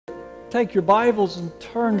take your Bibles and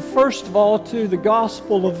turn first of all to the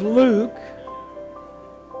Gospel of Luke.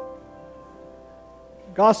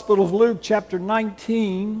 Gospel of Luke chapter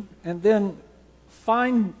 19, and then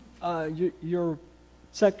find your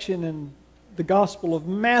section in the Gospel of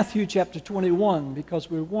Matthew chapter 21, because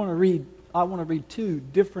I want to read two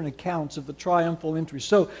different accounts of the triumphal entry.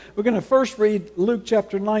 So we're going to first read Luke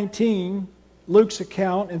chapter 19, Luke's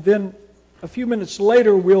account, and then a few minutes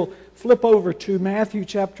later we'll flip over to Matthew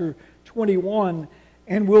chapter 21,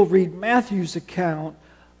 and we'll read Matthew's account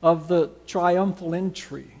of the triumphal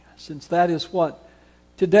entry. Since that is what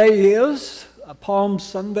today is, Palm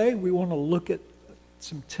Sunday, we want to look at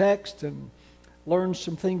some text and learn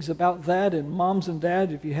some things about that. And moms and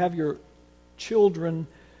dads, if you have your children,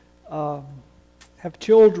 you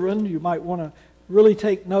might want to really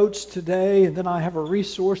take notes today. And then I have a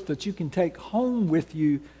resource that you can take home with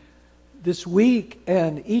you this week,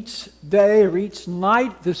 and each day or each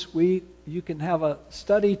night this week you can have a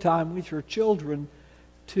study time with your children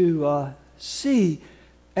to see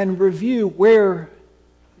and review where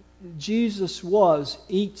Jesus was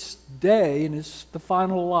each day in the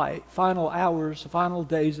final hours, the final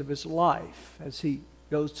days of his life, as he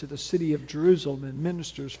goes to the city of Jerusalem and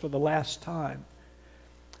ministers for the last time.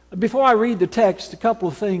 Before I read the text, a couple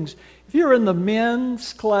of things. If you're in the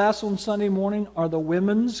men's class on Sunday morning or the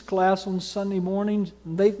women's class on Sunday mornings,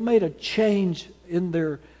 they've made a change in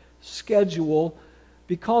their schedule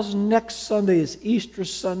because next Sunday is Easter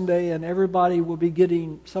Sunday, and everybody will be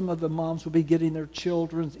getting, some of the moms will be getting their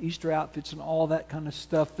children's Easter outfits and all that kind of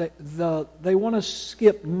stuff. They want to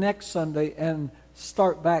skip next Sunday and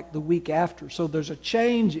start back the week after. So there's a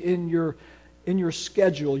change in your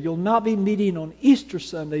schedule. You'll not be meeting on Easter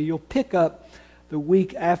Sunday. You'll pick up the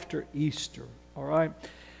week after Easter. All right?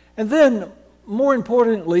 And then, more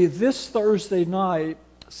importantly, this Thursday night,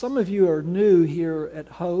 some of you are new here at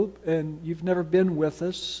Hope, and you've never been with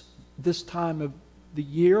us this time of the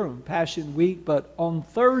year on Passion Week, but on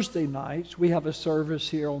Thursday nights, we have a service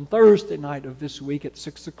here on Thursday night of this week at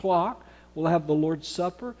 6 o'clock. We'll have the Lord's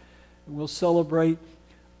Supper, and we'll celebrate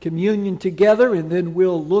communion together, and then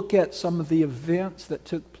we'll look at some of the events that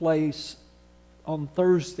took place on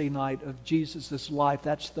Thursday night of Jesus' life.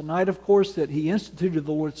 That's the night, of course, that he instituted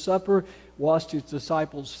the Lord's Supper, washed his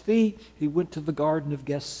disciples' feet. He went to the Garden of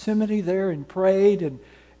Gethsemane there and prayed, and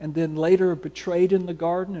then later betrayed in the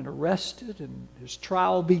garden and arrested, and his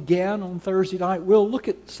trial began on Thursday night. We'll look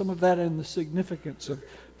at some of that and the significance of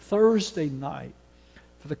Thursday night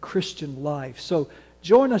for the Christian life. So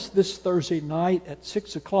join us this Thursday night at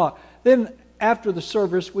 6 o'clock. Then after the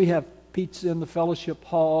service, we have pizza in the fellowship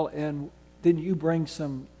hall, and then you bring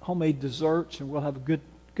some homemade desserts, and we'll have a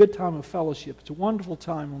good time of fellowship. It's a wonderful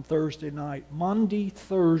time on Thursday night. Monday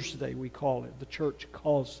Thursday, we call it. The church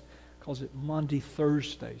calls it Monday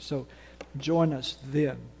Thursday. So join us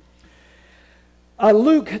then.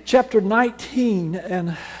 Luke chapter 19,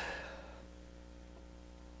 and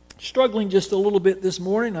struggling just a little bit this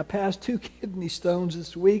morning. I passed 2 kidney stones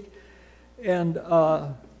this week, and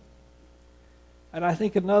I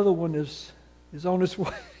think another one is on its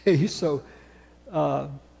way. So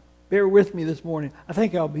bear with me this morning. I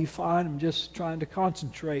think I'll be fine. I'm just trying to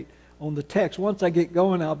concentrate on the text. Once I get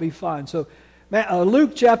going, I'll be fine. So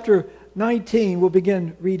Luke chapter 19, we'll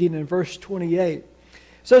begin reading in verse 28. It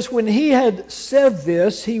says, "When he had said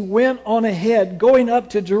this, he went on ahead, going up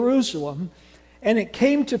to Jerusalem. And it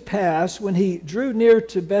came to pass, when he drew near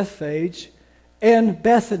to Bethphage and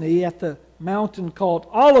Bethany at the mountain called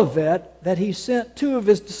Olivet, that he sent 2 of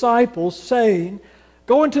his disciples, saying,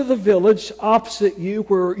 Go into the village opposite you,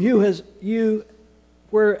 whereas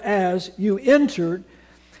you entered,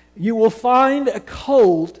 you will find a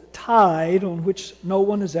colt tied on which no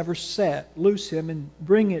one has ever sat. Loose him and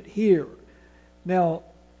bring it here." Now,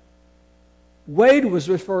 Wade was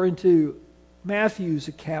referring to Matthew's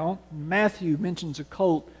account. Matthew mentions a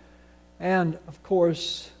colt and, of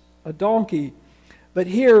course, a donkey. But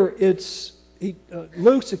here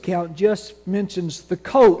Luke's account just mentions the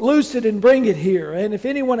colt. "Loose it and bring it here. And if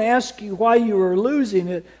anyone asks you why you are loosing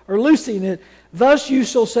it, thus you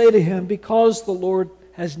shall say to him, Because the Lord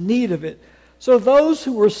has need of it." So those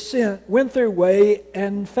who were sent went their way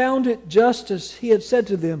and found it just as he had said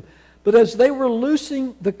to them. But as they were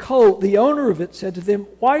loosing the colt, the owner of it said to them,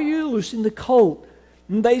 "Why are you loosing the colt?"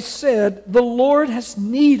 And they said, "The Lord has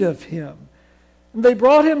need of him." And they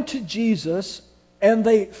brought him to Jesus, and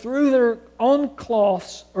they threw their own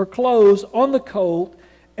clothes on the colt,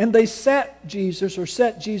 and they set Jesus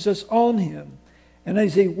on him. And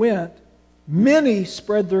as he went, many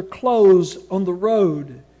spread their clothes on the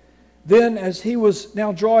road. Then, as he was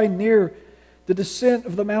now drawing near the descent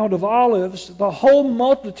of the Mount of Olives, the whole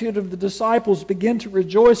multitude of the disciples began to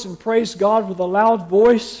rejoice and praise God with a loud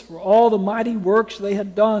voice for all the mighty works they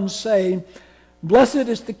had done, saying, Blessed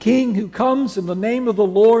is the King who comes in the name of the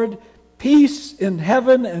Lord, peace in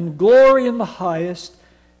heaven and glory in the highest.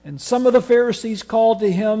 And some of the Pharisees called to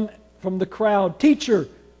him from the crowd, Teacher,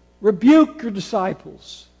 rebuke your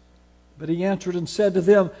disciples. But he answered and said to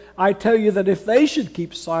them, I tell you that if they should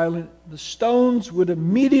keep silent, the stones would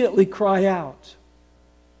immediately cry out.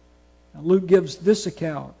 Now Luke gives this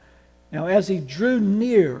account. Now as he drew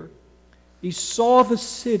near, he saw the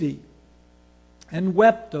city and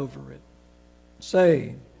wept over it,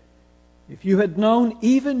 saying, If you had known,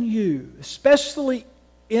 even you, especially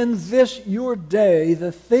in this your day,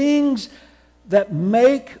 the things that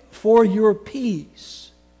make for your peace,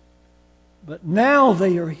 but now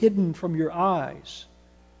they are hidden from your eyes.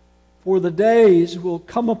 For the days will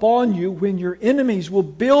come upon you when your enemies will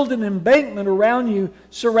build an embankment around you,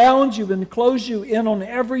 surround you, and close you in on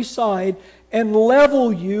every side, and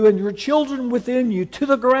level you and your children within you to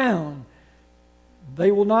the ground. They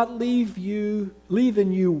will not leave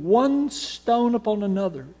in you one stone upon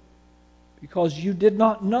another, because you did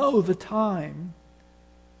not know the time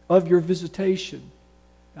of your visitation.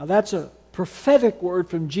 Now that's a prophetic word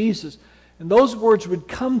from Jesus. And those words would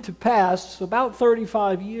come to pass about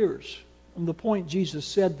 35 years from the point Jesus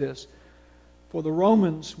said this. For the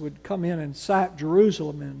Romans would come in and sack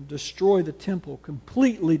Jerusalem and destroy the temple,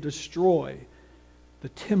 completely destroy the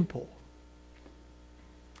temple.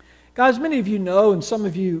 Guys, many of you know, and some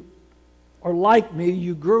of you are like me,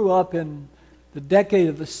 you grew up in the decade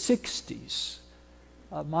of the 60s.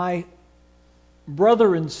 My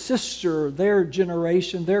brother and sister, their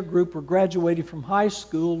generation, their group were graduating from high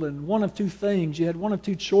school, and one of two things, you had one of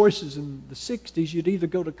two choices in the 60s. You'd either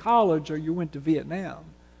go to college or you went to Vietnam.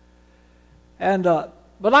 And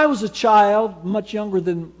but I was a child, much younger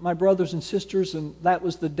than my brothers and sisters, and that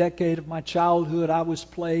was the decade of my childhood. I was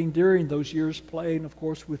playing during those years, playing, of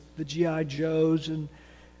course, with the G.I. Joes and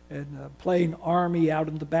playing Army out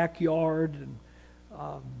in the backyard. And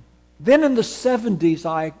then in the 70s,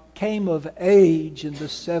 I came of age in the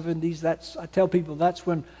 70s. I tell people that's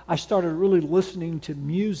when I started really listening to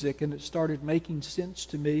music, and it started making sense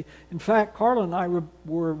to me. In fact, Carla and I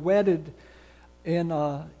were wedded in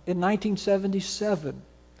 1977,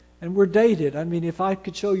 and we're dated. I mean, if I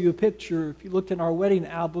could show you a picture, if you looked in our wedding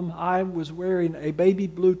album, I was wearing a baby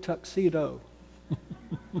blue tuxedo.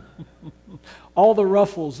 All the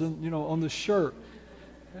ruffles on the shirt.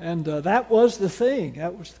 And that was the thing.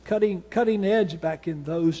 That was the cutting edge back in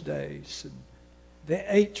those days. And the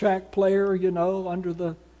 8-track player,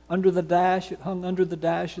 under the dash, it hung under the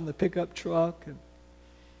dash in the pickup truck, and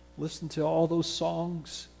listened to all those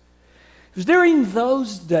songs. It was during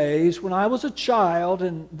those days when I was a child,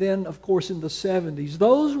 and then, of course, in the 70s.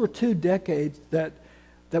 Those were 2 decades that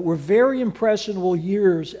were very impressionable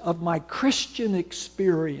years of my Christian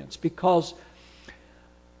experience, because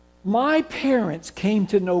my parents came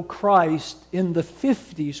to know Christ in the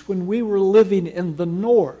 50s when we were living in the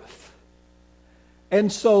North.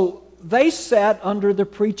 And so they sat under the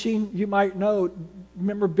preaching, you might know,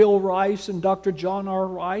 remember Bill Rice and Dr. John R.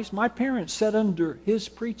 Rice? My parents sat under his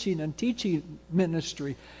preaching and teaching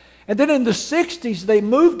ministry. And then in the 60s, they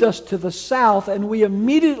moved us to the South, and we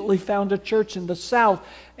immediately found a church in the South.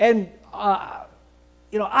 And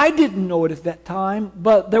I didn't know it at that time,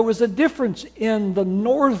 but there was a difference in the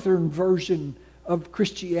northern version of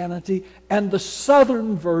Christianity and the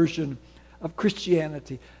southern version of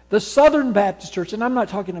Christianity. The Southern Baptist Church, and I'm not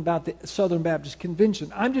talking about the Southern Baptist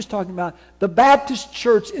Convention, I'm just talking about the Baptist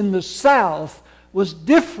Church in the South was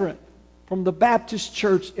different from the Baptist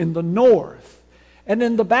Church in the North. And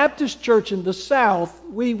in the Baptist Church in the South,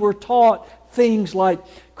 we were taught things like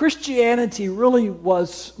Christianity really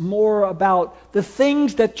was more about the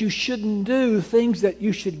things that you shouldn't do, things that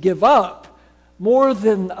you should give up, more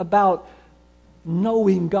than about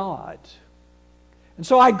knowing God. And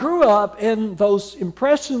so I grew up in those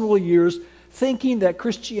impressionable years thinking that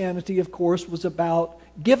Christianity, of course, was about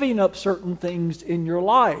giving up certain things in your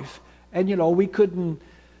life. And, we couldn't,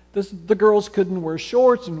 the girls couldn't wear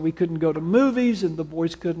shorts, and we couldn't go to movies, and the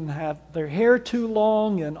boys couldn't have their hair too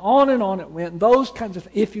long, and on it went. And those kinds of,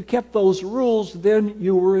 if you kept those rules, then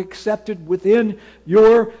you were accepted within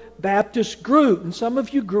your Baptist group. And some of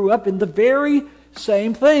you grew up in the very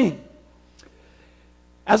same thing.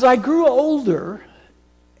 As I grew older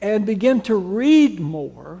and began to read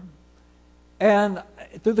more, and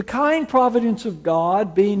through the kind providence of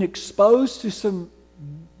God, being exposed to some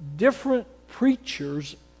different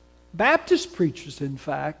preachers, Baptist preachers in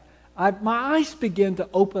fact, my eyes began to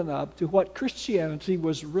open up to what Christianity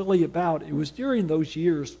was really about. It was during those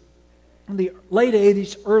years, in the late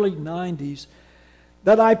 80s, early 90s,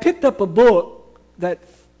 that I picked up a book that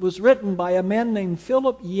was written by a man named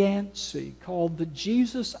Philip Yancey called The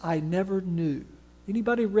Jesus I Never Knew.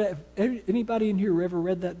 Anybody in here ever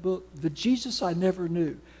read that book? The Jesus I Never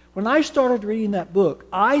Knew. When I started reading that book,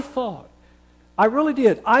 I really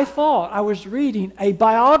did. I thought I was reading a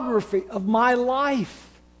biography of my life.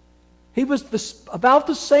 He was about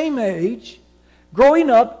the same age, growing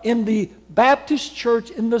up in the Baptist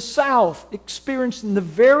church in the South, experiencing the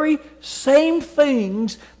very same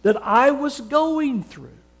things that I was going through.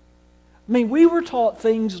 I mean, we were taught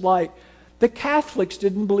things like the Catholics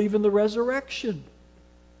didn't believe in the resurrection.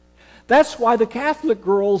 That's why the Catholic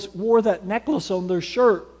girls wore that necklace on their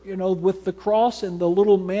shirt, with the cross and the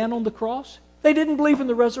little man on the cross. They didn't believe in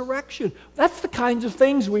the resurrection. That's the kinds of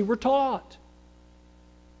things we were taught.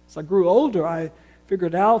 As I grew older, I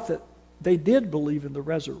figured out that they did believe in the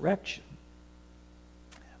resurrection.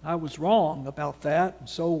 I was wrong about that, and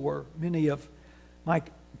so were many of my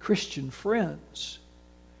Christian friends.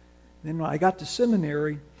 Then when I got to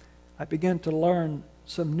seminary, I began to learn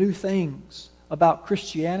some new things about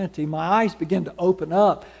Christianity. My eyes began to open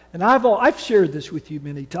up. And I've shared this with you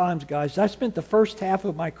many times, guys. I spent the first half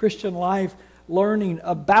of my Christian life learning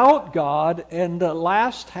about God, and the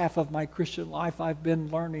last half of my Christian life I've been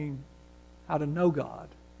learning how to know God.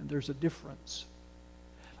 And there's a difference.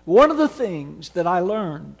 One of the things that I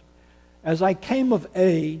learned as I came of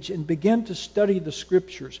age and began to study the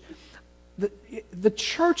Scriptures, the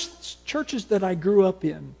churches that I grew up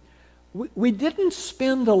in, we didn't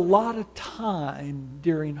spend a lot of time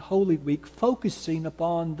during Holy Week focusing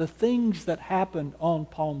upon the things that happened on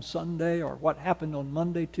Palm Sunday or what happened on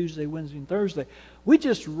Monday, Tuesday, Wednesday, and Thursday. We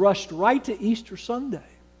just rushed right to Easter Sunday.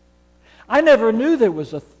 I never knew there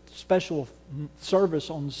was a special service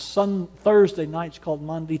on Thursday nights called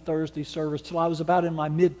Monday, Thursday service till I was about in my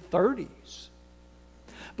mid-30s.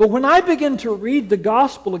 But when I began to read the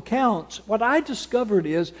gospel accounts, what I discovered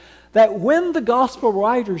is that when the gospel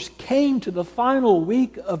writers came to the final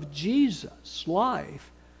week of Jesus' life,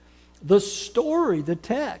 the story, the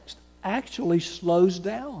text, actually slows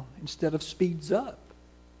down instead of speeds up.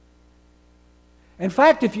 In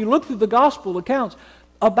fact, if you look through the gospel accounts,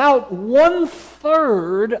 about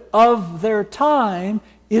 1/3 of their time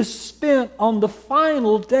is spent on the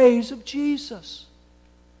final days of Jesus.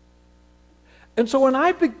 And so when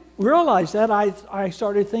I realized that, I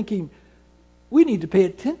started thinking, we need to pay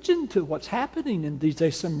attention to what's happening in these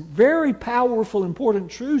days. Some very powerful, important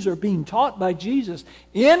truths are being taught by Jesus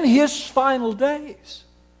in His final days.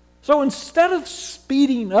 So instead of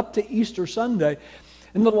speeding up to Easter Sunday,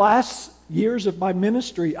 in the last years of my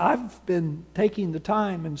ministry, I've been taking the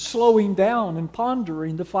time and slowing down and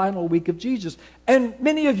pondering the final week of Jesus. And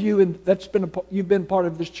many of you, you've been part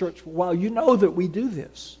of this church for a while, you know that we do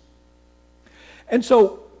this. And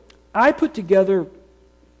so I put together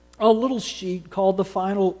a little sheet called The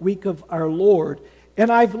Final Week of Our Lord.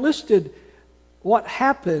 And I've listed what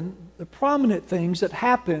happened, the prominent things that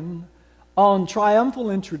happened on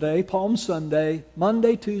Triumphal Entry Day, Palm Sunday,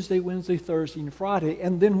 Monday, Tuesday, Wednesday, Thursday, and Friday.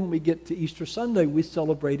 And then when we get to Easter Sunday, we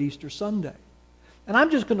celebrate Easter Sunday. And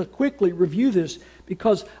I'm just going to quickly review this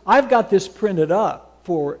because I've got this printed up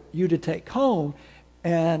for you to take home.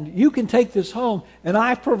 And you can take this home. And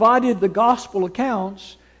I've provided the gospel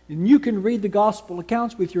accounts. And you can read the gospel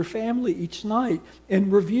accounts with your family each night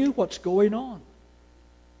and review what's going on.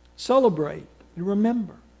 Celebrate and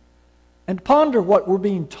remember. And ponder what we're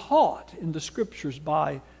being taught in the Scriptures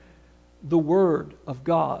by the Word of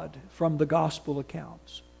God from the gospel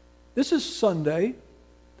accounts. This is Sunday,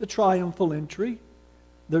 the triumphal entry.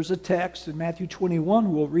 There's a text in Matthew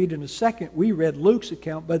 21 we'll read in a second. We read Luke's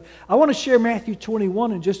account, but I want to share Matthew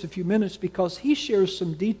 21 in just a few minutes because he shares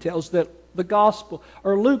some details that the gospel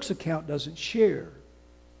or Luke's account doesn't share.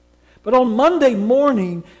 But on Monday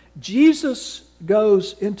morning, Jesus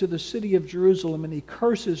goes into the city of Jerusalem and he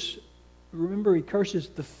curses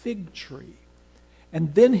the fig tree.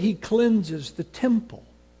 And then he cleanses the temple.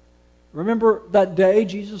 Remember that day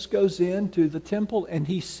Jesus goes into the temple and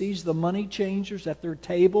he sees the money changers at their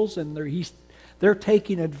tables and they're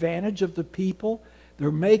taking advantage of the people. They're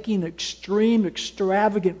making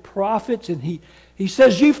extravagant profits. And he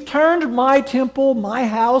says, "You've turned my temple, my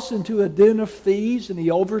house, into a den of thieves." And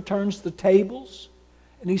he overturns the tables.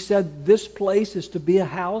 And he said, "This place is to be a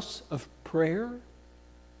house of prayer."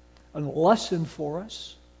 A lesson for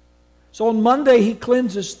us. So on Monday, he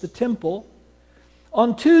cleanses the temple.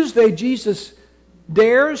 On Tuesday, Jesus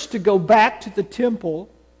dares to go back to the temple,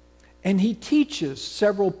 and he teaches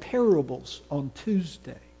several parables on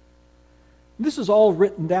Tuesday. This is all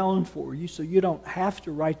written down for you, so you don't have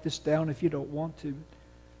to write this down if you don't want to.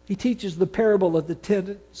 He teaches the parable of the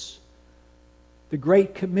talents, the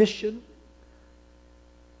Great Commission.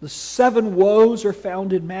 The 7 woes are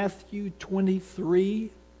found in Matthew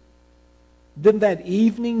 23. Then that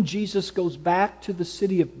evening, Jesus goes back to the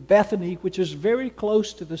city of Bethany, which is very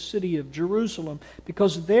close to the city of Jerusalem,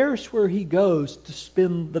 because there's where he goes to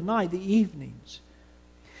spend the night, the evenings.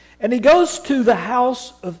 And he goes to the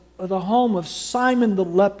home of Simon the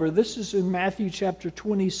leper. This is in Matthew chapter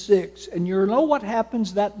 26. And you know what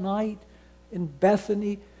happens that night in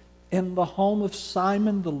Bethany, in the home of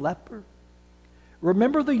Simon the leper?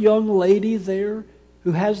 Remember the young lady there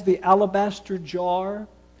who has the alabaster jar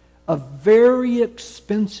of very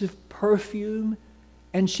expensive perfume,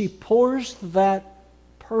 and she pours that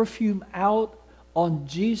perfume out on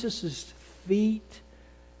Jesus' feet,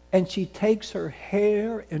 and she takes her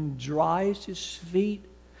hair and dries his feet.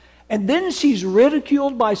 And then she's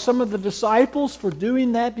ridiculed by some of the disciples for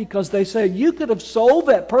doing that, because they say, you could have sold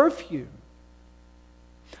that perfume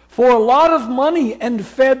for a lot of money and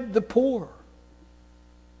fed the poor.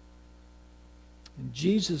 And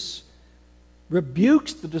Jesus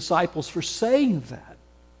rebukes the disciples for saying that,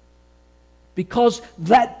 because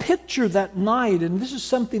that picture that night, and this is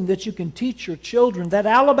something that you can teach your children, that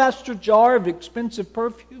alabaster jar of expensive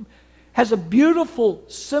perfume has a beautiful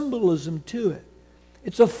symbolism to it.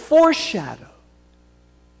 It's a foreshadow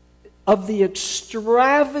of the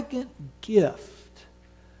extravagant gift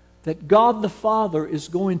that God the Father is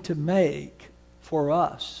going to make for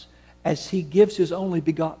us as He gives His only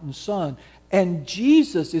begotten Son. And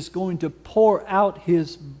Jesus is going to pour out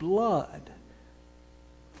His blood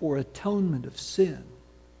for atonement of sin.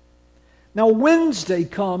 Now Wednesday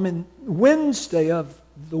come, and Wednesday of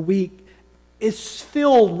the week is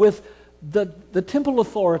filled with the temple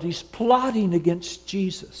authorities plotting against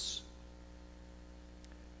Jesus.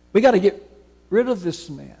 We got to get rid of this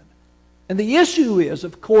man. And the issue is,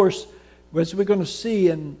 of course, as we're going to see,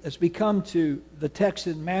 and as we come to the text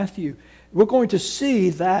in Matthew, we're going to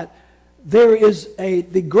see that there is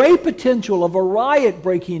the great potential of a riot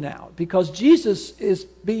breaking out, because Jesus is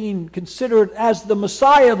being considered as the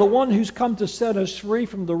Messiah, the one who's come to set us free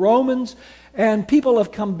from the Romans. And people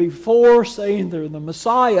have come before saying they're the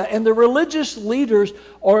Messiah. And the religious leaders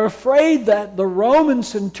are afraid that the Roman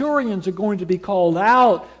centurions are going to be called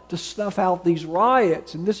out to snuff out these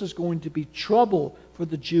riots. And this is going to be trouble for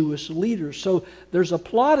the Jewish leaders. So there's a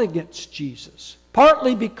plot against Jesus,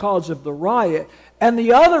 partly because of the riot, and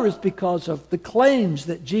the other is because of the claims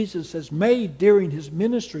that Jesus has made during His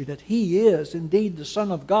ministry, that He is indeed the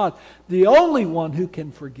Son of God, the only one who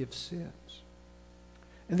can forgive sins.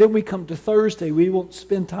 And then we come to Thursday. We won't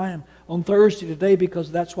spend time on Thursday today,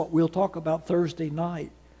 because that's what we'll talk about Thursday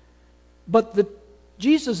night. But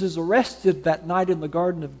Jesus is arrested that night in the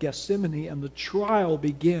Garden of Gethsemane, and the trial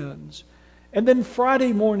begins. And then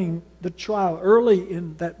Friday morning, the trial, early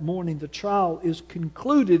in that morning, the trial is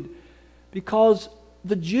concluded, because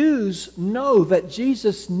the Jews know that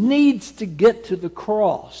Jesus needs to get to the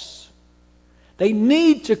cross. They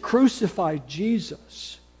need to crucify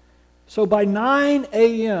Jesus. So by 9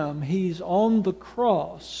 a.m., He's on the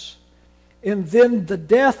cross. And then the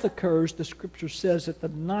death occurs, the Scripture says, at the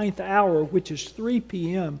 9th hour, which is 3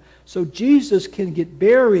 p.m. So Jesus can get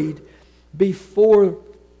buried before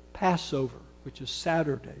Passover, which is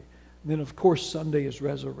Saturday. And then, of course, Sunday is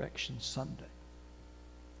Resurrection Sunday.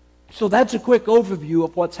 So that's a quick overview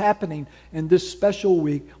of what's happening in this special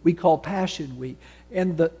week we call Passion Week.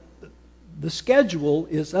 And the schedule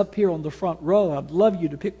is up here on the front row. I'd love you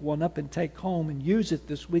to pick one up and take home and use it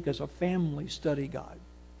this week as a family study guide.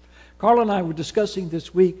 Carl and I were discussing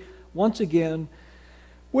this week, once again,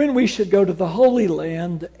 when we should go to the Holy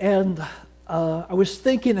Land. And I was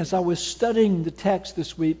thinking as I was studying the text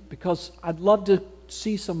this week, because I'd love to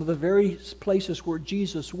see some of the various places where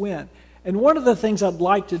Jesus went. And one of the things I'd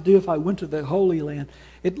like to do if I went to the Holy Land,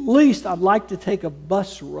 at least I'd like to take a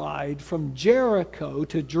bus ride from Jericho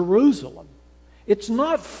to Jerusalem. It's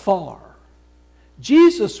not far.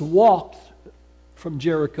 Jesus walked from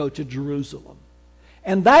Jericho to Jerusalem.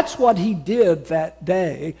 And that's what He did that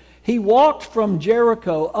day. He walked from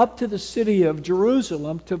Jericho up to the city of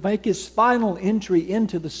Jerusalem to make His final entry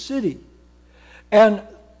into the city. And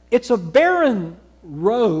it's a barren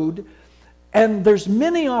road, and there's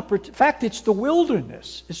many opportunities. In fact, it's the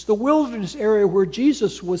wilderness. It's the wilderness area where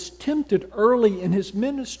Jesus was tempted early in His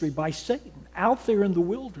ministry by Satan, out there in the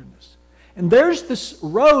wilderness. And there's this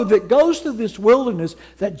road that goes through this wilderness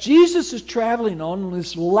that Jesus is traveling on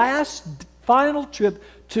this last final trip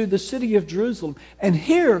to the city of Jerusalem. And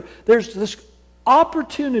here, there's this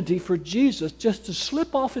opportunity for Jesus just to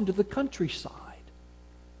slip off into the countryside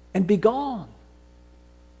and be gone.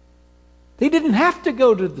 He didn't have to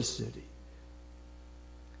go to the city.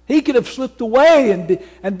 He could have slipped away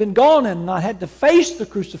and been gone and not had to face the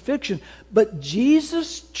crucifixion. But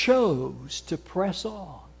Jesus chose to press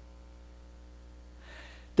on,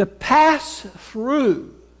 to pass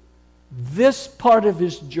through this part of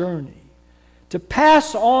his journey, to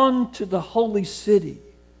pass on to the holy city.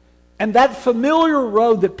 And that familiar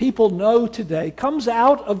road that people know today comes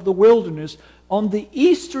out of the wilderness on the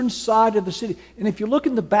eastern side of the city. And if you look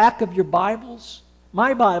in the back of your Bibles,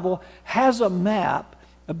 my Bible has a map,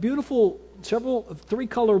 a beautiful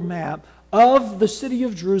three-color map of the city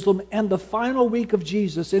of Jerusalem and the final week of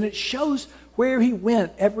Jesus. And it shows where he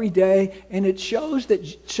went every day. And it shows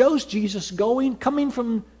Jesus coming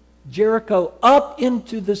from Jericho up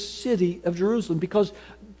into the city of Jerusalem, because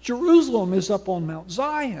Jerusalem is up on Mount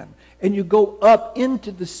Zion, and you go up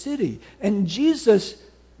into the city, and Jesus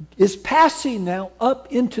is passing now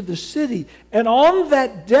up into the city. And on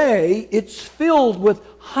that day, it's filled with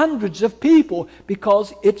hundreds of people,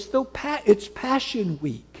 because it's Passion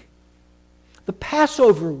Week. The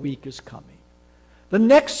Passover week is coming. The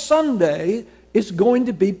next Sunday is going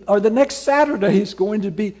to be, or the next Saturday is going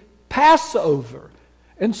to be Passover.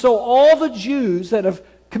 And so all the Jews that have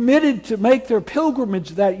committed to make their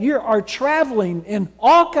pilgrimage that year are traveling in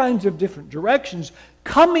all kinds of different directions,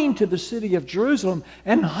 coming to the city of Jerusalem,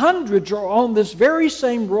 and hundreds are on this very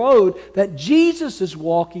same road that Jesus is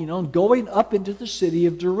walking on, going up into the city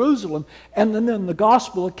of Jerusalem. And then the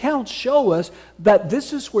gospel accounts show us that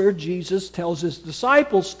this is where Jesus tells his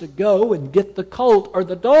disciples to go and get the colt or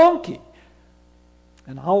the donkey,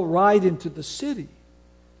 and I'll ride into the city.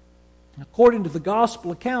 According to the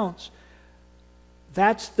gospel accounts,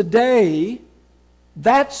 that's the day,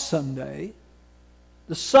 that Sunday,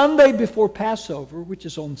 the Sunday before Passover, which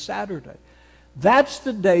is on Saturday. That's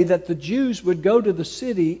the day that the Jews would go to the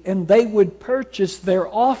city and they would purchase their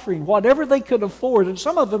offering, whatever they could afford. And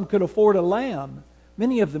some of them could afford a lamb.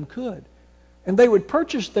 Many of them could. And they would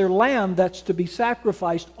purchase their lamb that's to be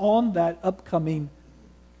sacrificed on that upcoming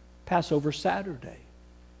Passover Saturday.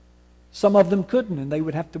 Some of them couldn't, and they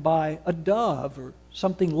would have to buy a dove or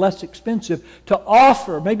something less expensive to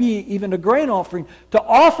offer, maybe even a grain offering, to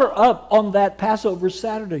offer up on that Passover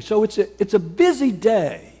Saturday. So it's a busy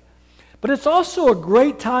day. But it's also a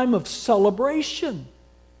great time of celebration,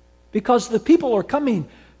 because the people are coming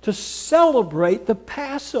to celebrate the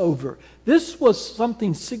Passover. This was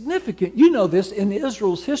something significant. You know this in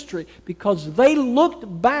Israel's history, because they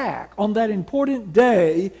looked back on that important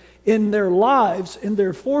day in their lives, in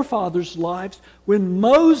their forefathers' lives, when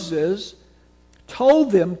Moses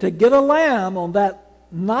told them to get a lamb on that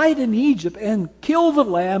night in Egypt and kill the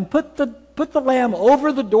lamb, put the lamb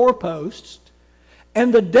over the doorposts,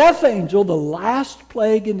 and the death angel, the last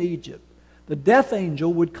plague in Egypt, the death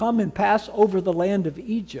angel would come and pass over the land of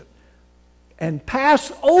Egypt and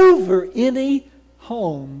pass over any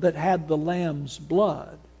home that had the lamb's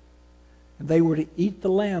blood. And they were to eat the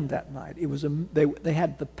lamb that night. They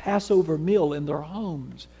had the Passover meal in their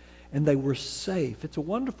homes, and they were safe. It's a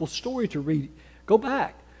wonderful story to read. Go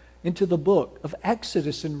back into the book of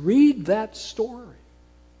Exodus and read that story.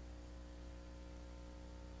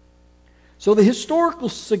 So the historical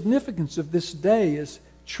significance of this day is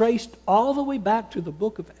traced all the way back to the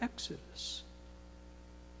book of Exodus.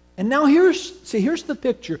 And now here's the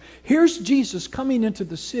picture. Here's Jesus coming into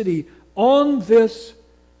the city on this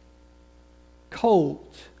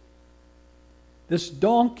colt, this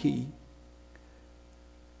donkey,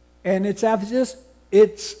 and it's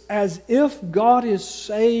as if God is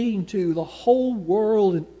saying to the whole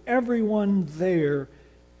world and everyone there,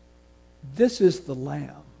 this is the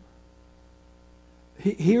lamb.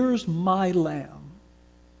 Here's my lamb.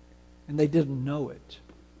 And they didn't know it.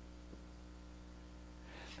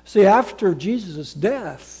 See, after Jesus'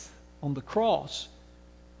 death on the cross,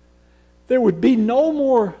 there would be no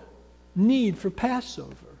more need for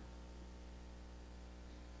Passover.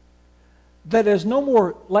 That is, no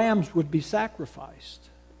more lambs would be sacrificed,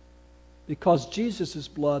 because Jesus'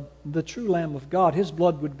 blood, the true Lamb of God, his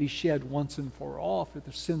blood would be shed once and for all for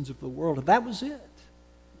the sins of the world. And that was it.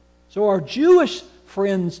 So our Jewish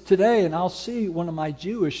friends today, and I'll see one of my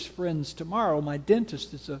Jewish friends tomorrow, my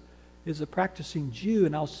dentist is a practicing Jew,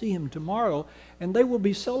 and I'll see him tomorrow, and they will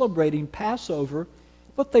be celebrating Passover,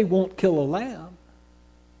 but they won't kill a lamb.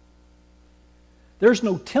 There's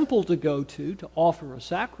no temple to go to offer a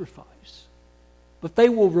sacrifice. But they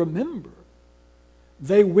will remember.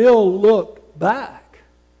 They will look back.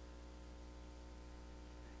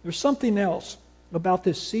 There's something else about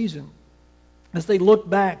this season. As they look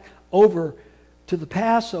back over to the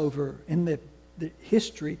Passover in the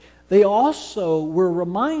history, they also were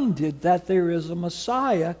reminded that there is a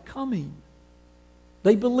Messiah coming.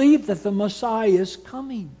 They believe that the Messiah is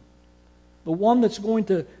coming, the one that's going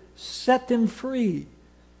to set them free.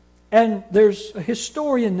 And there's a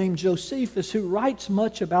historian named Josephus who writes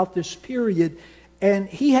much about this period, and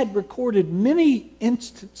he had recorded many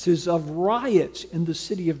instances of riots in the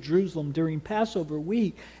city of Jerusalem during Passover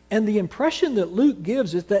week. And the impression that Luke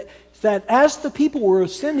gives is that as the people were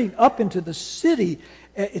ascending up into the city,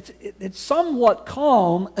 it's somewhat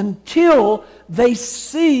calm until they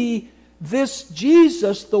see this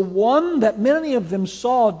Jesus, the one that many of them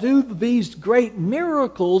saw do these great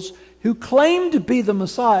miracles, who claimed to be the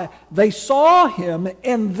Messiah. They saw him,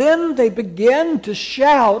 and then they began to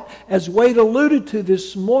shout, as Wade alluded to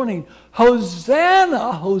this morning,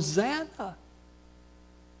 "Hosanna, Hosanna."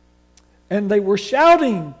 And they were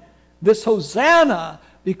shouting this Hosanna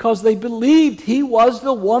because they believed he was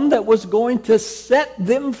the one that was going to set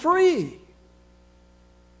them free.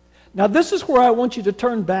 Now, this is where I want you to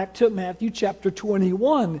turn back to Matthew chapter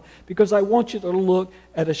 21, because I want you to look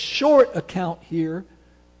at a short account here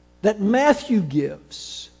that Matthew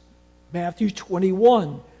gives. Matthew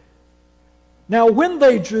 21. Now, when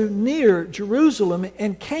they drew near Jerusalem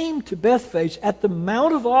and came to Bethphage at the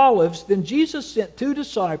Mount of Olives, then Jesus sent 2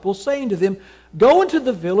 disciples, saying to them, "Go into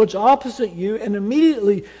the village opposite you, and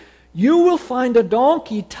immediately you will find a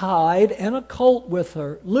donkey tied and a colt with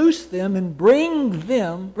her. Loose them and bring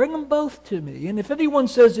them both to me. And if anyone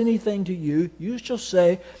says anything to you, you shall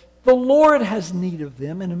say, 'The Lord has need of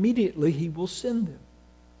them,' and immediately he will send them."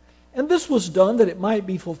 And this was done that it might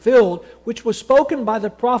be fulfilled, which was spoken by the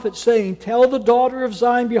prophet, saying, "Tell the daughter of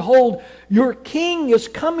Zion, behold, your king is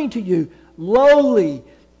coming to you, lowly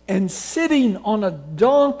and sitting on a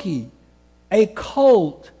donkey, a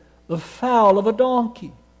colt, the foal of a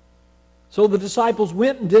donkey." So the disciples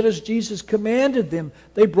went and did as Jesus commanded them.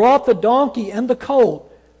 They brought the donkey and the colt,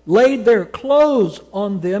 laid their clothes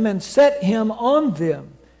on them, and set him on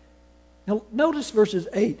them. Now notice verses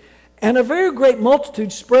 8. "And a very great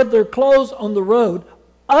multitude spread their clothes on the road.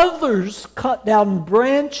 Others cut down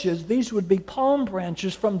branches," these would be palm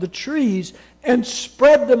branches, "from the trees, and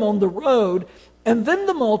spread them on the road. And then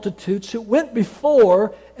the multitudes who went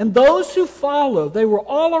before and those who followed," they were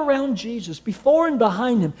all around Jesus, before and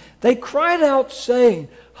behind him, "they cried out, saying,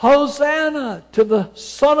 'Hosanna to the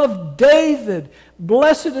Son of David!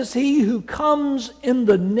 Blessed is he who comes in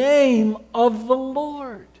the name of the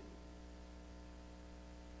Lord.'"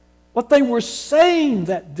 What they were saying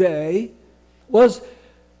that day was,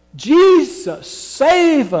 "Jesus,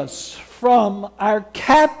 save us from our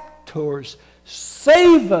captors.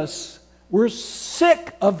 Save us. We're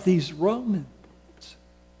sick of these Romans."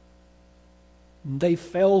 And they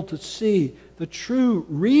failed to see the true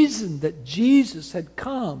reason that Jesus had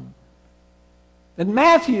come. And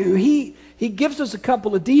Matthew, he gives us a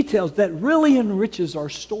couple of details that really enriches our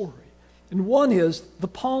story. And one is the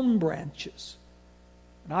palm branches.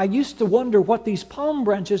 And I used to wonder what these palm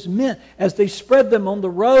branches meant as they spread them on the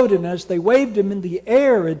road and as they waved them in the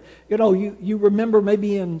air. And you remember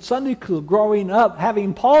maybe in Sunday school growing up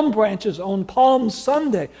having palm branches on Palm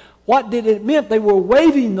Sunday. What did it mean? They were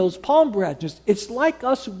waving those palm branches. It's like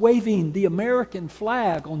us waving the American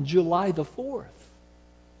flag on July the 4th.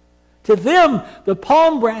 To them, the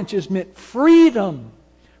palm branches meant freedom.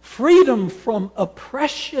 Freedom from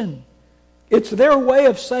oppression. It's their way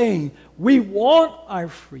of saying, we want our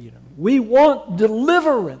freedom. We want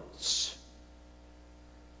deliverance.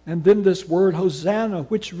 And then this word Hosanna,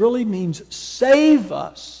 which really means save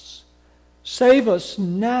us. Save us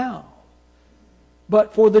now.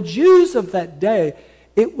 But for the Jews of that day,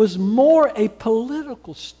 it was more a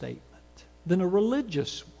political statement than a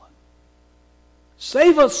religious one.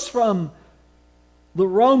 Save us from the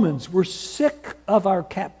Romans. We're sick of our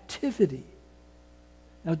captivity.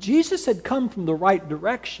 Now, Jesus had come from the right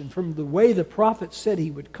direction, from the way the prophet said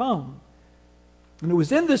he would come. And it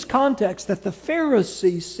was in this context that the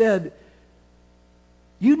Pharisees said,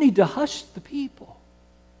 "You need to hush the people."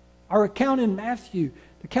 Our account in Matthew,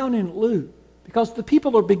 the account in Luke, because the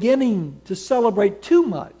people are beginning to celebrate too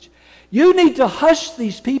much. You need to hush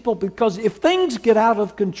these people, because if things get out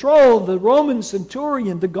of control, the Roman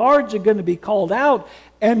centurion, the guards are going to be called out,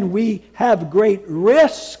 and we have great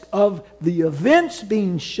risk of the events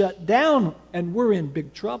being shut down, and we're in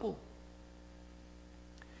big trouble.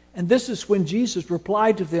 And this is when Jesus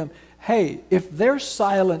replied to them, "Hey, if they're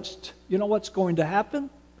silenced, you know what's going to happen?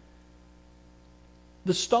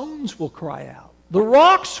 The stones will cry out. The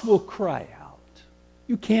rocks will cry out.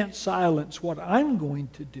 You can't silence what I'm going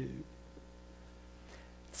to do."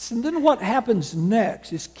 And then what happens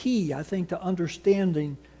next is key, I think, to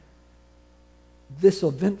understanding this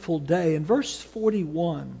eventful day. In verse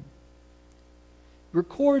 41,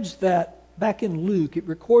 records that, back in Luke, it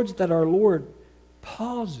records that our Lord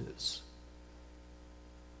pauses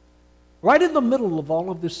right in the middle of all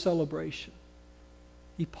of this celebration.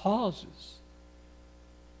 He pauses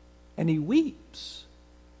and he weeps.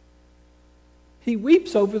 He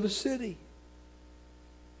weeps over the city.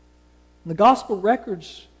 And the gospel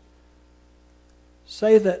records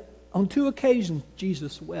say that on 2 occasions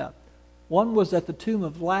Jesus wept. One was at the tomb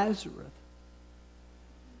of Lazarus,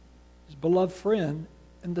 his beloved friend,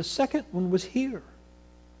 and the second one was here.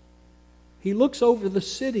 He looks over the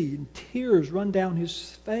city and tears run down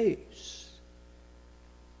his face.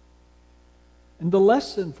 And the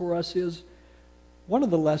lesson for us is, one of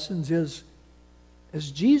the lessons is,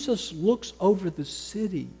 as Jesus looks over the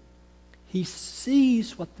city, he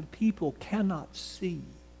sees what the people cannot see.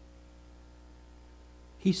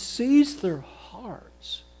 He sees their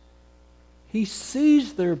hearts. He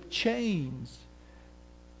sees their chains.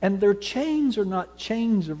 And their chains are not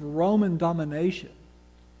chains of Roman domination.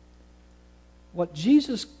 What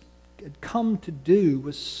Jesus had come to do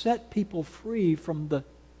was set people free from the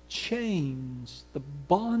chains, the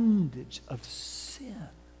bondage of sin.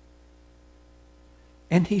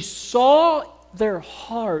 And he saw their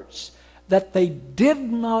hearts that they did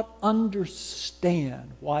not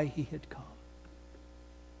understand why he had come.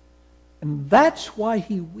 And that's why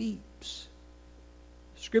he weeps.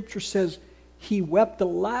 Scripture says he wept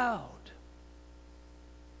aloud.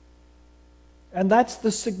 And that's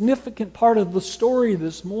the significant part of the story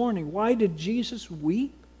this morning. Why did Jesus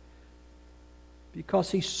weep?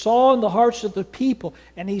 Because he saw in the hearts of the people,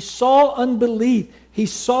 and he saw unbelief, he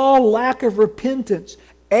saw lack of repentance,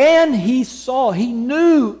 and he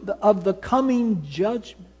knew of the coming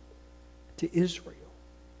judgment to Israel.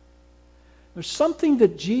 There's something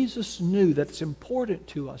that Jesus knew that's important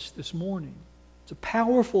to us this morning. It's a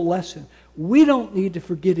powerful lesson. We don't need to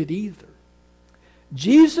forget it either.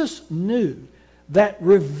 Jesus knew that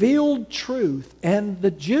revealed truth, and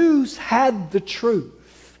the Jews had the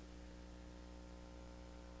truth.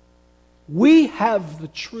 We have the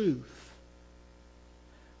truth.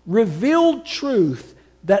 Revealed truth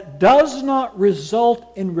that does not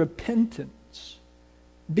result in repentance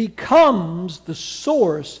becomes the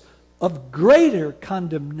source of greater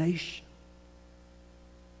condemnation.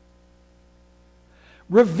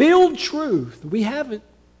 Revealed truth, we have it,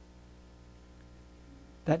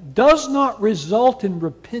 that does not result in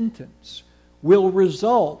repentance will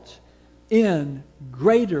result in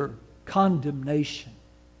greater condemnation.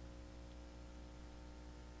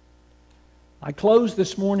 I close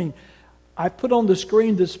this morning. I put on the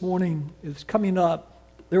screen this morning, it's coming up,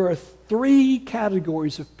 there are 3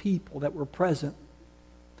 categories of people that were present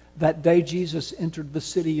that day Jesus entered the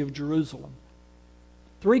city of Jerusalem.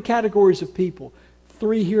 3 categories of people.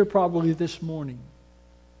 3 here probably this morning.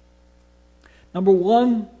 Number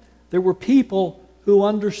 1, there were people who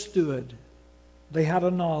understood. They had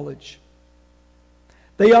a knowledge.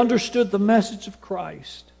 They understood the message of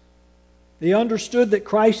Christ. They understood that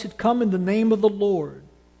Christ had come in the name of the Lord.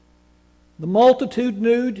 The multitude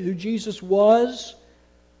knew who Jesus was.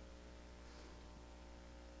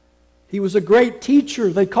 He was a great teacher.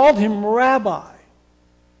 They called him rabbi.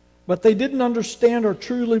 But they didn't understand or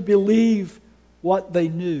truly believe what they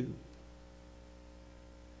knew.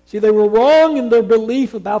 See, they were wrong in their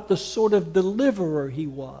belief about the sort of deliverer he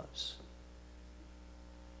was.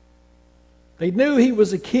 They knew he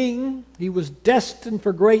was a king. He was destined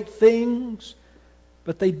for great things.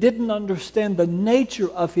 But they didn't understand the nature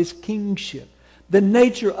of his kingship, the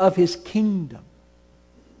nature of his kingdom.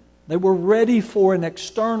 They were ready for an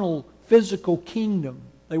external, physical kingdom.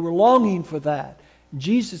 They were longing for that.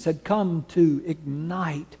 Jesus had come to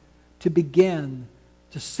ignite, to begin,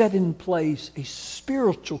 to set in place a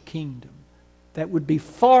spiritual kingdom that would be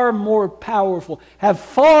far more powerful, have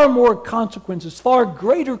far more consequences, far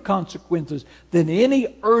greater consequences than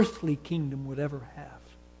any earthly kingdom would ever have.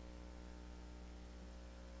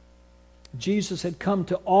 Jesus had come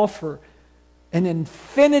to offer an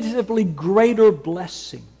infinitively greater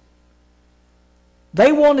blessing.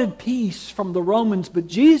 They wanted peace from the Romans, but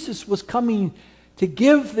Jesus was coming to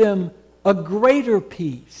give them a greater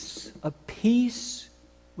peace, a peace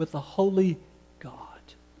with a holy God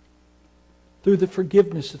through the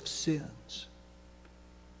forgiveness of sins.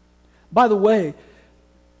 By the way,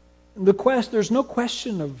 there's no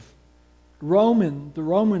question of the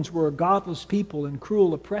Romans were a godless people and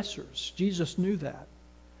cruel oppressors. Jesus knew that.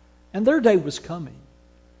 And their day was coming.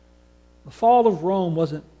 The fall of Rome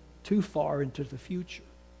wasn't too far into the future.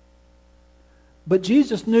 But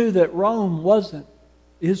Jesus knew that Rome wasn't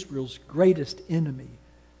Israel's greatest enemy.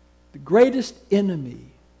 The greatest enemy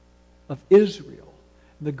of Israel,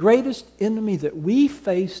 the greatest enemy that we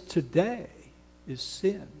face today, is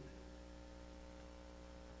sin.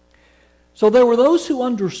 So there were those who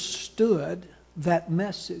understood that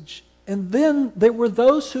message, and then there were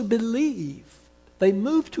those who believed. They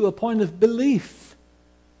moved to a point of belief,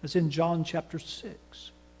 as in John chapter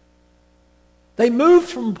 6. They moved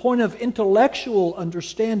from a point of intellectual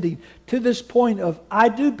understanding to this point of, I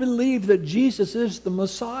do believe that Jesus is the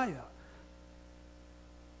Messiah.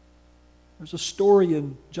 There's a story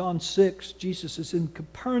in John 6. Jesus is in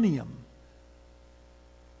Capernaum.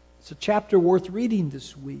 It's a chapter worth reading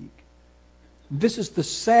this week. This is the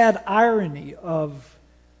sad irony of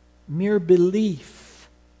mere belief.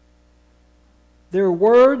 Their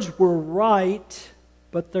words were right,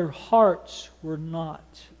 but their hearts were not.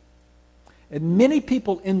 And many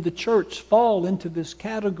people in the church fall into this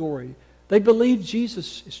category. They believe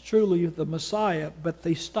Jesus is truly the Messiah, but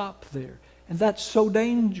they stop there. And that's so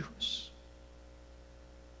dangerous.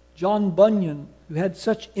 John Bunyan, who had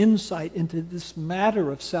such insight into this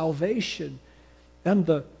matter of salvation and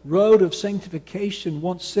the road of sanctification,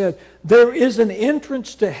 once said, there is an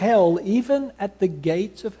entrance to hell even at the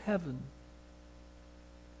gates of heaven.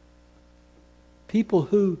 People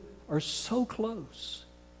who are so close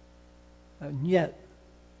and yet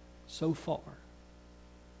so far.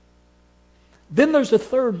 Then there's a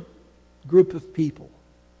third group of people.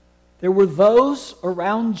 There were those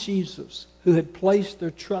around Jesus who had placed their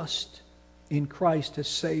trust in Christ as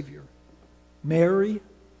Savior. Mary,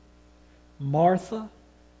 Martha,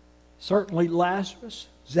 certainly Lazarus,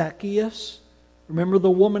 Zacchaeus. Remember the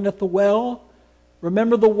woman at the well?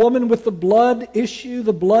 Remember the woman with the blood issue,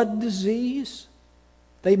 the blood disease?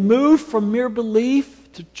 They moved from mere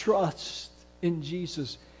belief to trust in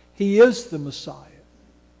Jesus. He is the Messiah,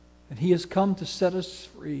 and He has come to set us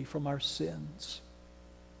free from our sins.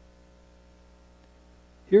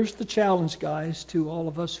 Here's the challenge, guys, to all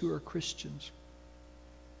of us who are Christians.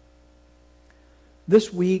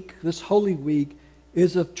 This week, this Holy Week,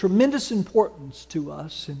 is of tremendous importance to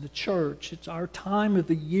us in the church. It's our time of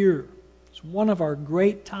the year. It's one of our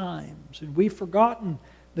great times. And we've forgotten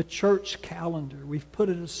the church calendar. We've put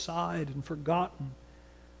it aside and forgotten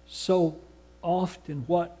so often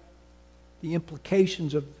what the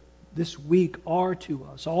implications of this week are to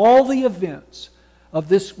us. All the events of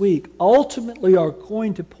this week ultimately are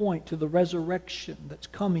going to point to the resurrection that's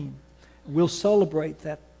coming. We'll celebrate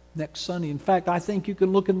that next Sunday. In fact, I think you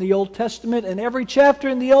can look in the Old Testament, and every chapter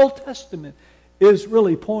in the Old Testament is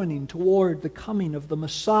really pointing toward the coming of the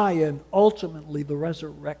Messiah and ultimately the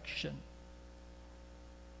resurrection.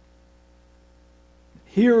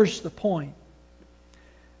 Here's the point.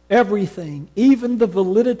 Everything, even the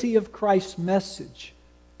validity of Christ's message,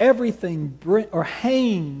 everything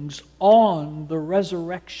hangs on the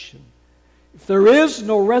resurrection. If there is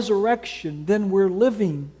no resurrection, then we're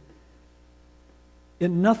living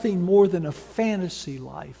in nothing more than a fantasy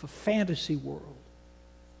life, a fantasy world.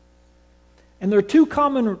 And there are two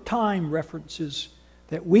common time references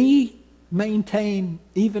that we maintain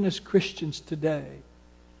even as Christians today.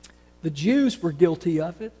 The Jews were guilty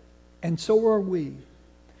of it, and so are we.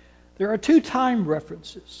 There are two time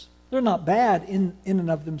references. They're not bad in and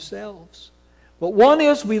of themselves. But one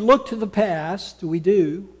is we look to the past, we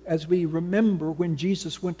do, as we remember when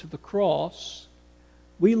Jesus went to the cross.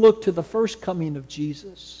 We look to the first coming of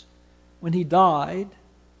Jesus, when He died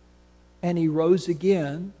and He rose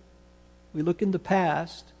again. We look in the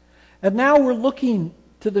past. And now we're looking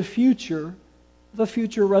to the future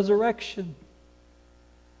resurrection.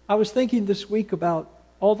 I was thinking this week about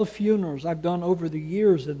all the funerals I've done over the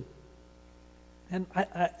years, and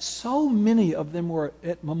so many of them were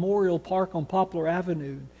at Memorial Park on Poplar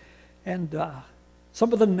Avenue. And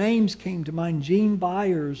some of the names came to mind. Gene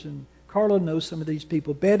Byers, and Carla knows some of these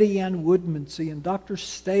people. Betty Ann Woodmansey, and Dr.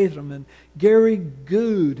 Statham, and Gary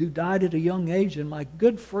Good, who died at a young age, and my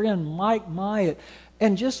good friend Mike Myatt,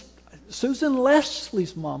 and just Susan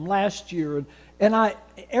Leslie's mom last year. And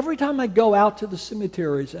every time I go out to the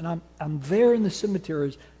cemeteries, and I'm there in the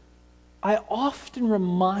cemeteries, I often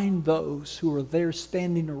remind those who are there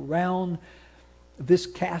standing around this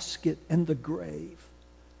casket and the grave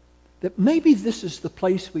that maybe this is the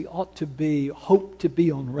place we ought to be, hope to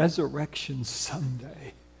be on Resurrection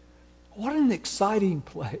Sunday. What an exciting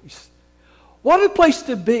place. What a place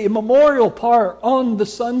to be, Memorial Park, on the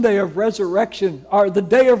Sunday of resurrection, or the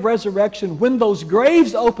day of resurrection, when those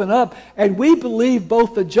graves open up and we believe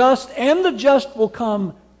both the just and the just will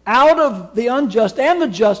come out of the unjust, and the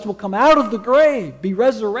just will come out of the grave, be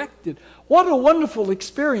resurrected. What a wonderful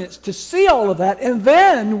experience to see all of that, and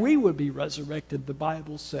then we would be resurrected, the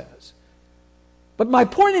Bible says. But my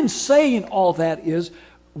point in saying all that is,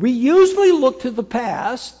 we usually look to the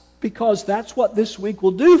past, because that's what this week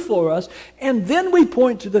will do for us, and then we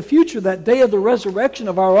point to the future, that day of the resurrection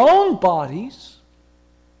of our own bodies,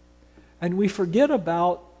 and we forget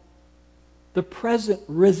about the present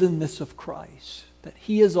risenness of Christ, that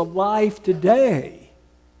He is alive today,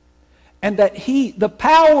 and that the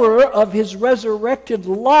power of His resurrected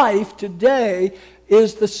life today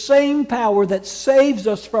is the same power that saves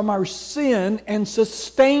us from our sin and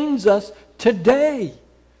sustains us today.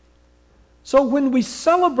 So when we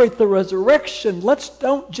celebrate the resurrection, let's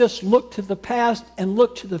don't just look to the past and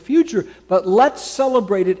look to the future, but let's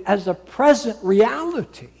celebrate it as a present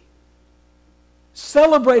reality.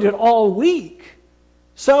 Celebrate it all week.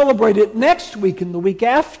 Celebrate it next week and the week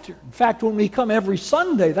after. In fact, when we come every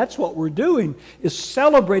Sunday, that's what we're doing, is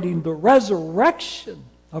celebrating the resurrection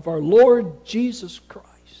of our Lord Jesus Christ.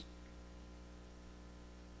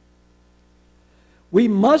 We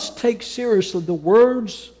must take seriously the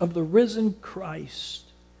words of the risen Christ.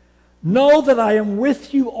 Know that I am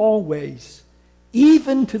with you always,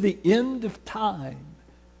 even to the end of time.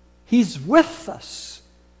 He's with us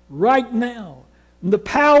right now. And the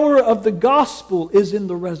power of the gospel is in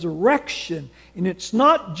the resurrection. And it's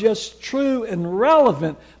not just true and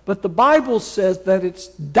relevant, but the Bible says that it's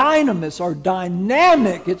dynamis or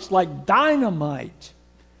dynamic. It's like dynamite.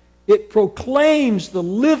 It proclaims the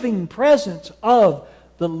living presence of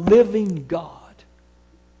the living God.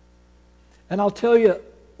 And I'll tell you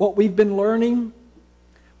what we've been learning.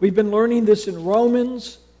 We've been learning this in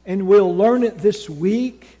Romans, and we'll learn it this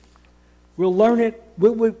week. We'll learn it,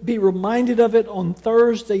 we'll be reminded of it on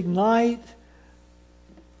Thursday night.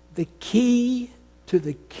 The key to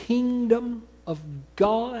the kingdom of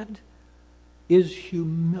God is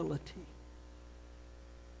humility.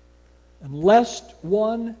 Unless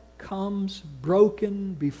one comes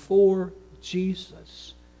broken before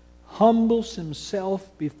Jesus, humbles himself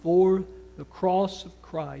before the cross of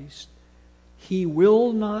Christ, he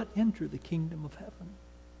will not enter the kingdom of heaven.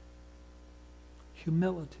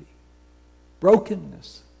 Humility.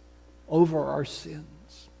 Brokenness over our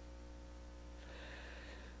sins.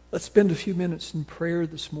 Let's spend a few minutes in prayer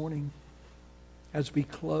this morning as we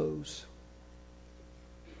close.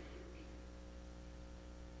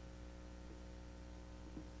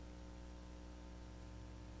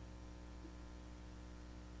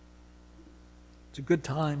 It's a good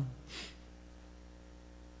time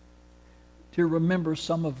to remember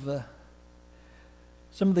some of the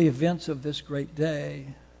events of this great day.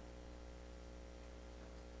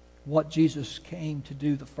 What Jesus came to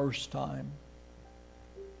do the first time.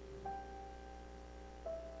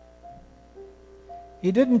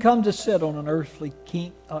 He didn't come to sit on an earthly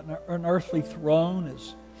throne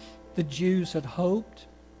as the Jews had hoped.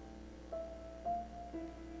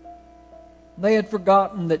 They had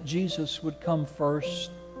forgotten that Jesus would come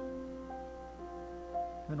first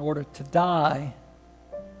in order to die.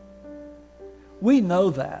 We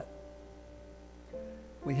know that.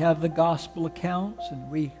 We have the gospel accounts,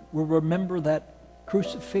 and we will remember that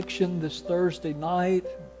crucifixion this Thursday night.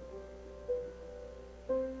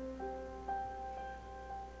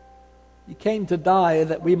 He came to die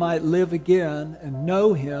that we might live again and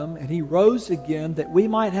know Him, and He rose again that we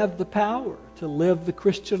might have the power to live the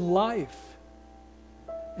Christian life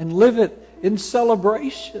and live it in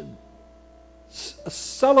celebration,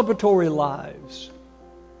 celebratory lives,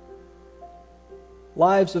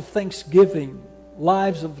 lives of thanksgiving,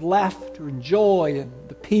 lives of laughter and joy and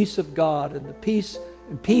the peace of God and peace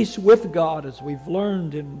with God, as we've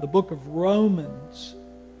learned in the book of Romans.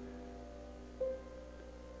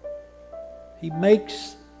 He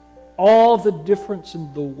makes all the difference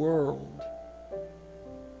in the world.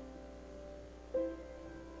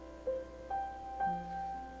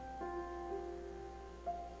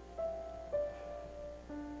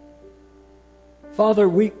 Father,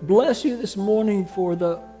 we bless you this morning for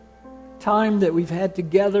the time that we've had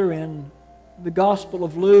together in the Gospel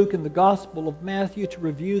of Luke and the Gospel of Matthew to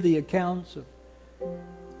review the accounts of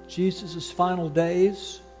Jesus' final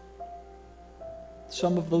days.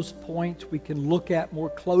 Some of those points we can look at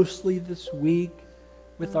more closely this week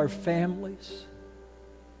with our families.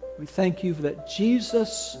 We thank you that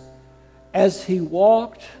Jesus, as He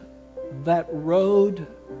walked that road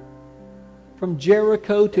from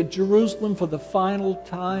Jericho to Jerusalem for the final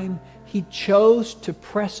time, He chose to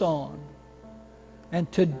press on and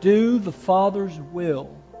to do the Father's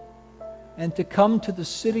will and to come to the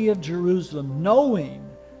city of Jerusalem knowing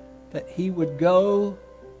that He would go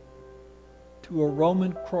to a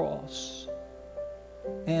Roman cross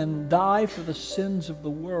and die for the sins of the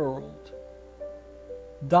world,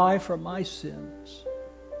 die for my sins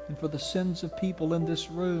and for the sins of people in this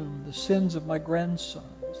room, the sins of my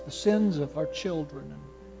grandsons, the sins of our children, and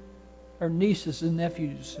our nieces and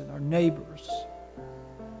nephews and our neighbors.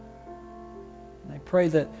 And I pray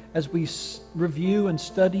that as we review and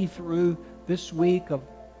study through this week of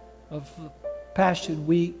Passion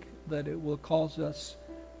Week, that it will cause us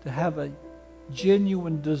to have a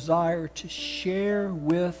genuine desire to share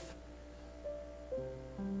with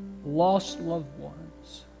lost loved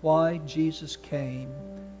ones why Jesus came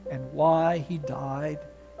and why He died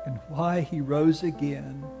and why He rose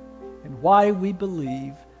again and why we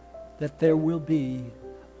believe that there will be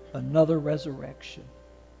another resurrection.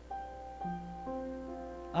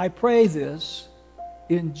 I pray this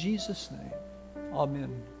in Jesus' name.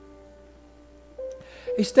 Amen.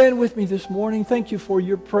 Hey, stand with me this morning. Thank you for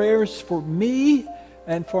your prayers for me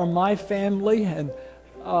and for my family. And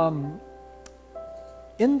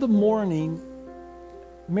in the morning,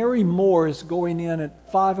 Mary Moore is going in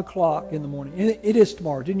at 5 o'clock in the morning. It is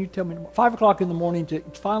tomorrow. Didn't you tell me? 5 o'clock in the morning to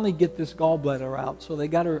finally get this gallbladder out. So they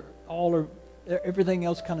got her everything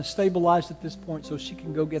else kind of stabilized at this point so she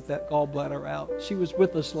can go get that gallbladder out. She was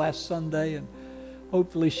with us last Sunday, and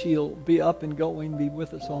hopefully she'll be up and going, be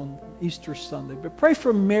with us on Easter Sunday. But pray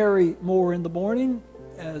for Mary Moore in the morning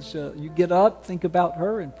as you get up. Think about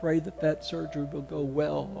her and pray that that surgery will go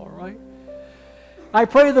well, all right? I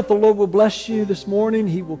pray that the Lord will bless you this morning.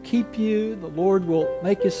 He will keep you. The Lord will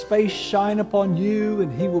make His face shine upon you,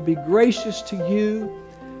 and He will be gracious to you,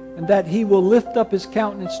 and that He will lift up His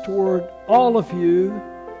countenance toward all of you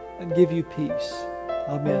and give you peace.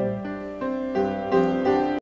 Amen.